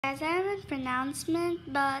Guys, I have a pronouncement,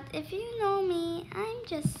 but if you know me, I'm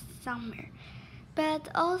just Summer. But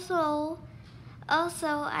also,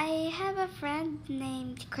 I have a friend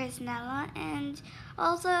named Chrisnella, and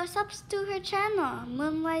also subs to her channel,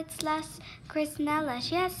 Moonlight slash Chrisnella.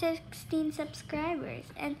 She has 16 subscribers,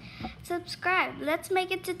 and subscribe. Let's make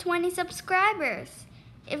it to 20 subscribers.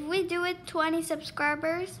 If we do it 20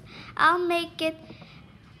 subscribers, I'll make it.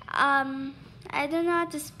 I don't know how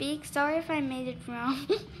to speak. Sorry if I made it wrong.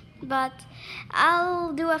 But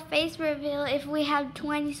I'll do a face reveal if we have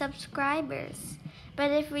 20 subscribers.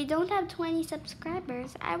 But if we don't have 20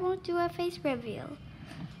 subscribers, I won't do a face reveal.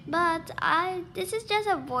 But this is just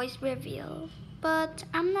a voice reveal. But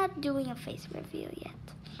I'm not doing a face reveal yet.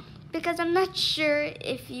 Because I'm not sure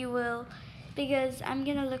if you will. Because I'm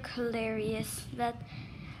gonna look hilarious. But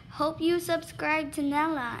hope you subscribe to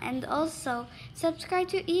Nella, and also subscribe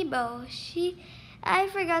to Ebo. I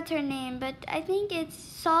forgot her name, but I think it's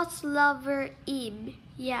Sauce Lover Ebe.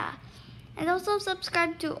 Yeah. And also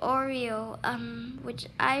subscribe to Oreo, which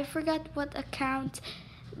I forgot what account,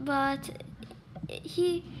 but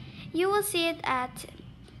you will see it at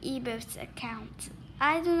Ebo's account.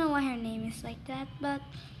 I don't know why her name is like that, but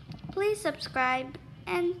please subscribe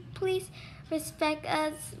and please respect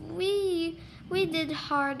us. We did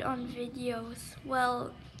hard on videos.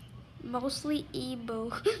 Well, mostly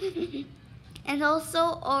Ebo. And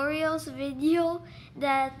also Oreo's video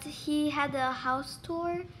that he had a house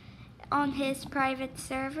tour on his private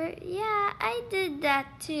server. Yeah, I did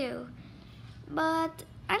that too. But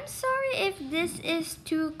I'm sorry if this is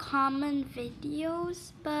too common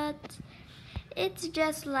videos, but it's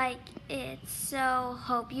just like it. So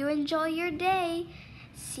hope you enjoy your day.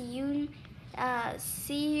 See you,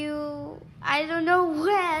 I don't know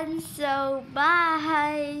when, so bye.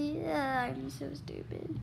 I'm so stupid.